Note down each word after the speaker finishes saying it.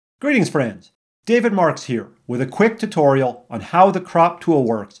Greetings friends, David Marks here with a quick tutorial on how the crop tool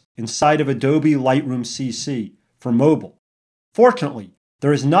works inside of Adobe Lightroom CC for mobile. Fortunately,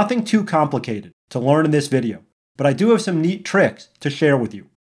 there is nothing too complicated to learn in this video, but I do have some neat tricks to share with you.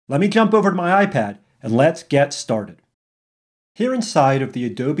 Let me jump over to my iPad and let's get started. Here inside of the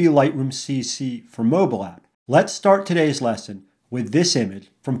Adobe Lightroom CC for mobile app, let's start today's lesson with this image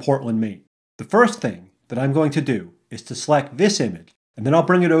from Portland, Maine. The first thing that I'm going to do is to select this image, and then I'll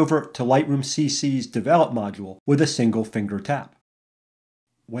bring it over to Lightroom CC's Develop module with a single finger tap.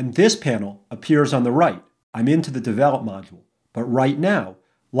 When this panel appears on the right, I'm into the Develop module, but right now,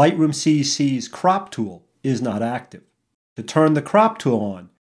 Lightroom CC's Crop tool is not active. To turn the Crop tool on,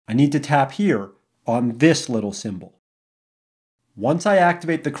 I need to tap here on this little symbol. Once I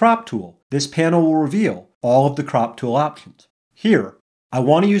activate the Crop tool, this panel will reveal all of the Crop tool options. Here, I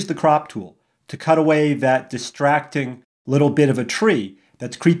want to use the Crop tool to cut away that distracting little bit of a tree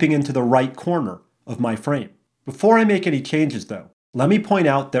that's creeping into the right corner of my frame. Before I make any changes though, let me point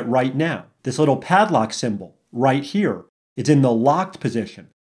out that right now, this little padlock symbol right here is in the locked position,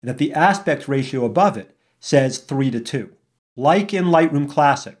 and that the aspect ratio above it says 3:2. Like in Lightroom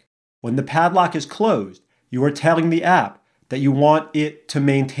Classic, when the padlock is closed, you are telling the app that you want it to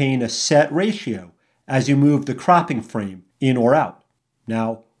maintain a set ratio as you move the cropping frame in or out.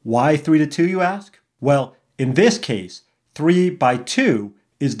 Now, why 3:2, you ask? Well, in this case, 3:2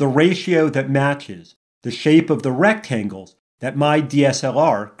 is the ratio that matches the shape of the rectangles that my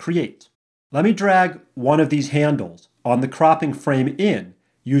DSLR creates. Let me drag one of these handles on the cropping frame in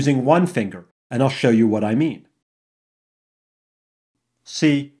using one finger, and I'll show you what I mean.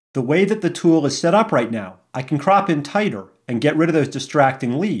 See, the way that the tool is set up right now, I can crop in tighter and get rid of those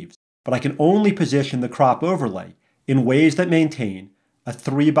distracting leaves, but I can only position the crop overlay in ways that maintain a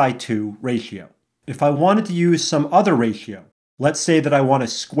 3:2 ratio. If I wanted to use some other ratio, let's say that I want a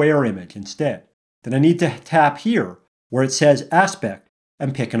square image instead, then I need to tap here where it says aspect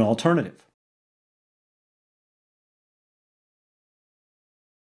and pick an alternative.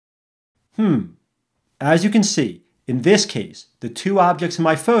 As you can see, in this case, the two objects in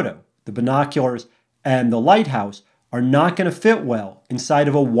my photo, the binoculars and the lighthouse, are not going to fit well inside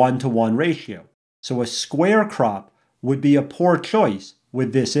of a 1:1 ratio. So a square crop would be a poor choice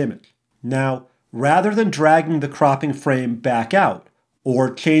with this image. Now, rather than dragging the cropping frame back out or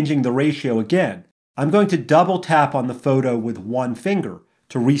changing the ratio again, I'm going to double tap on the photo with one finger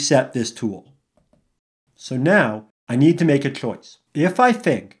to reset this tool. So now I need to make a choice. If I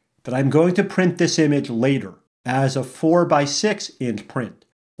think that I'm going to print this image later as a 4:6 inch print,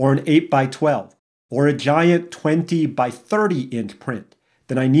 or an 8:12, or a giant 20:30 inch print,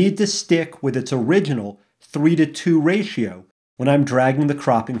 then I need to stick with its original 3:2 ratio when I'm dragging the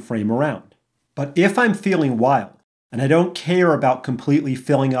cropping frame around. But if I'm feeling wild, and I don't care about completely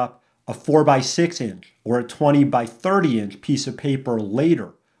filling up a 4:6 inch or a 20:30 inch piece of paper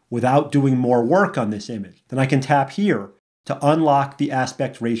later without doing more work on this image, then I can tap here to unlock the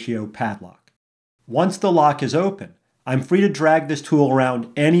aspect ratio padlock. Once the lock is open, I'm free to drag this tool around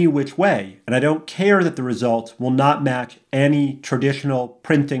any which way, and I don't care that the results will not match any traditional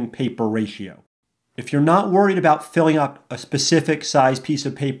printing paper ratio. If you're not worried about filling up a specific size piece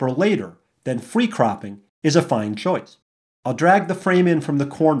of paper later, then free cropping is a fine choice. I'll drag the frame in from the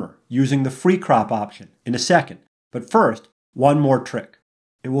corner using the free crop option in a second, but first, one more trick.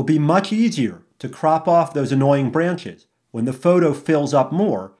 It will be much easier to crop off those annoying branches when the photo fills up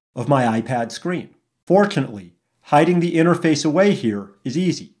more of my iPad screen. Fortunately, hiding the interface away here is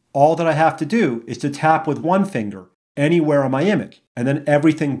easy. All that I have to do is to tap with one finger anywhere on my image, and then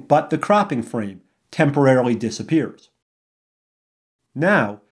everything but the cropping frame temporarily disappears.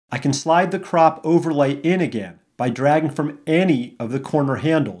 Now, I can slide the crop overlay in again by dragging from any of the corner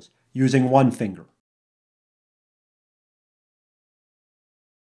handles using one finger.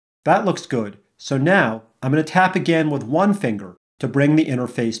 That looks good, so now I'm going to tap again with one finger to bring the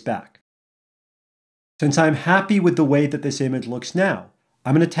interface back. Since I'm happy with the way that this image looks now,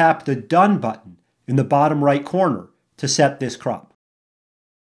 I'm going to tap the Done button in the bottom right corner to set this crop.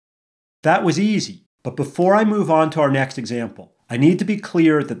 That was easy, but before I move on to our next example, I need to be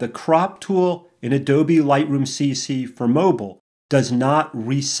clear that the crop tool in Adobe Lightroom CC for mobile does not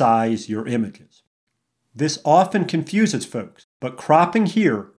resize your images. This often confuses folks, but cropping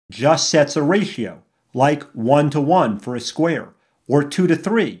here just sets a ratio, like 1:1 for a square, or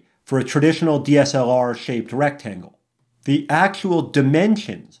 2:3 for a traditional DSLR-shaped rectangle. The actual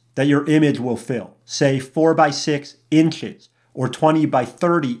dimensions that your image will fill, say 4:6 inches or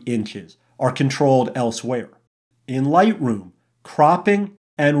 20:30 inches, are controlled elsewhere. In Lightroom, cropping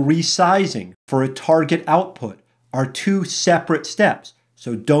and resizing for a target output are two separate steps,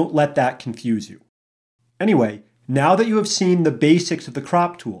 so don't let that confuse you. Anyway, now that you have seen the basics of the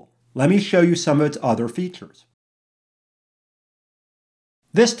crop tool, let me show you some of its other features.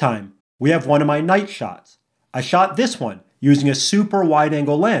 This time, we have one of my night shots. I shot this one using a super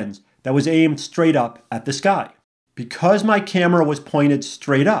wide-angle lens that was aimed straight up at the sky. Because my camera was pointed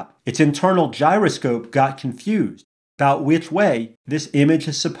straight up, its internal gyroscope got confused about which way this image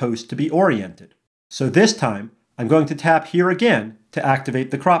is supposed to be oriented. So this time, I'm going to tap here again to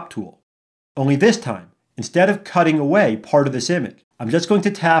activate the crop tool. Only this time, instead of cutting away part of this image, I'm just going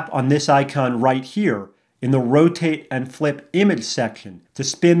to tap on this icon right here in the Rotate and Flip Image section to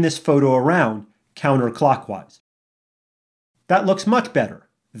spin this photo around counterclockwise. That looks much better.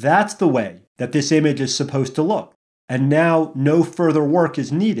 That's the way that this image is supposed to look. And now no further work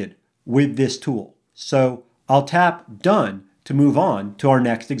is needed with this tool. So I'll tap Done to move on to our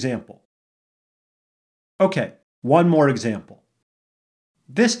next example. Okay, one more example.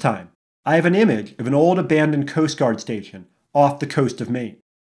 This time, I have an image of an old abandoned Coast Guard station off the coast of Maine.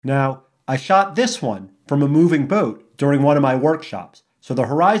 Now, I shot this one from a moving boat during one of my workshops, so the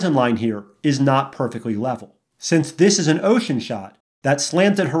horizon line here is not perfectly level. Since this is an ocean shot, that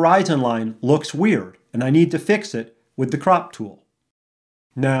slanted horizon line looks weird, and I need to fix it with the crop tool.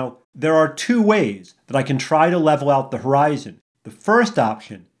 Now, there are two ways that I can try to level out the horizon. The first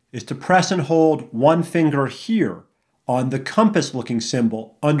option is to press and hold one finger here on the compass-looking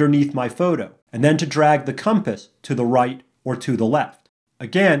symbol underneath my photo, and then to drag the compass to the right or to the left.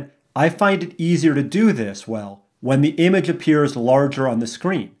 Again, I find it easier to do this, well, when the image appears larger on the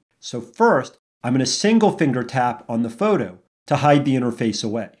screen. So first, I'm going to single finger tap on the photo to hide the interface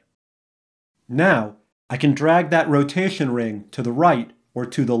away. Now, I can drag that rotation ring to the right or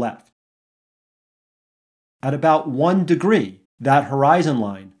to the left. At about 1 degree, that horizon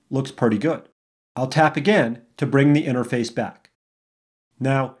line looks pretty good. I'll tap again to bring the interface back.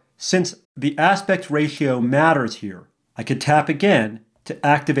 Now, since the aspect ratio matters here, I could tap again to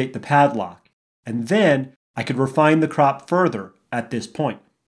activate the padlock, and then I could refine the crop further at this point.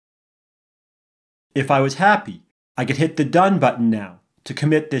 If I was happy, I could hit the Done button now to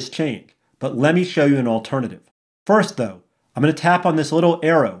commit this change, but let me show you an alternative. First though, I'm going to tap on this little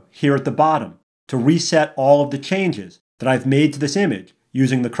arrow here at the bottom to reset all of the changes that I've made to this image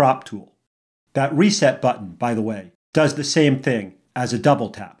using the crop tool. That reset button, by the way, does the same thing as a double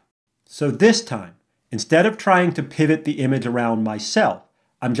tap. So this time, instead of trying to pivot the image around myself,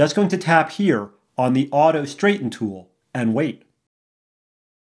 I'm just going to tap here on the Auto Straighten tool and wait.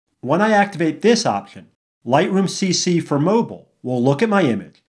 When I activate this option, Lightroom CC for mobile will look at my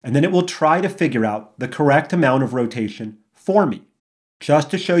image, and then it will try to figure out the correct amount of rotation for me.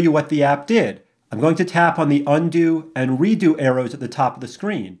 Just to show you what the app did, I'm going to tap on the undo and redo arrows at the top of the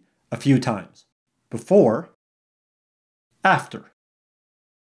screen a few times. Before, after.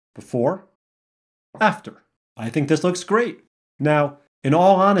 Before, after. I think this looks great. Now, in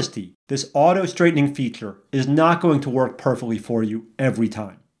all honesty, this auto straightening feature is not going to work perfectly for you every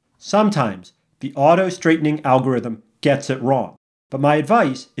time. Sometimes the auto straightening algorithm gets it wrong, but my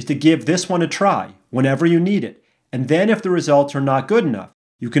advice is to give this one a try whenever you need it, and then if the results are not good enough,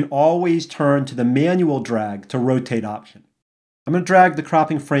 you can always turn to the manual drag to rotate option. I'm going to drag the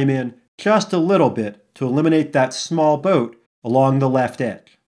cropping frame in just a little bit to eliminate that small boat along the left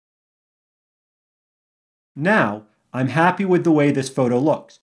edge. Now, I'm happy with the way this photo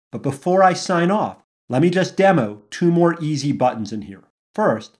looks, but before I sign off, let me just demo two more easy buttons in here.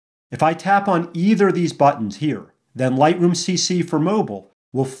 First, if I tap on either of these buttons here, then Lightroom CC for mobile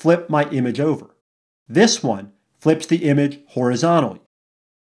will flip my image over. This one flips the image horizontally,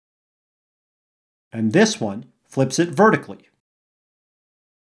 and this one flips it vertically.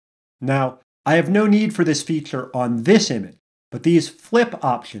 Now, I have no need for this feature on this image, but these flip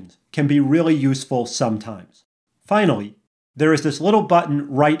options can be really useful sometimes. Finally, there is this little button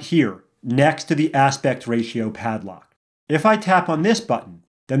right here next to the aspect ratio padlock. If I tap on this button,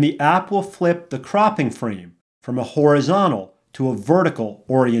 then the app will flip the cropping frame from a horizontal to a vertical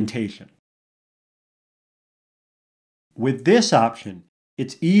orientation. With this option,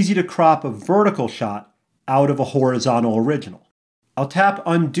 it's easy to crop a vertical shot out of a horizontal original. I'll tap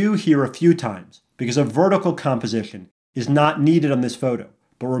undo here a few times because a vertical composition is not needed on this photo,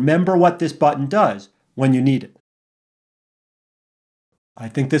 but remember what this button does when you need it. I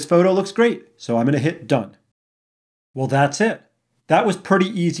think this photo looks great, so I'm going to hit Done. Well, that's it. That was pretty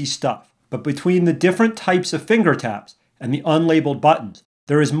easy stuff, but between the different types of finger taps and the unlabeled buttons,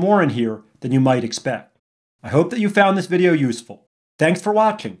 there is more in here than you might expect. I hope that you found this video useful. Thanks for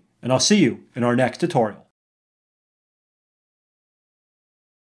watching, and I'll see you in our next tutorial.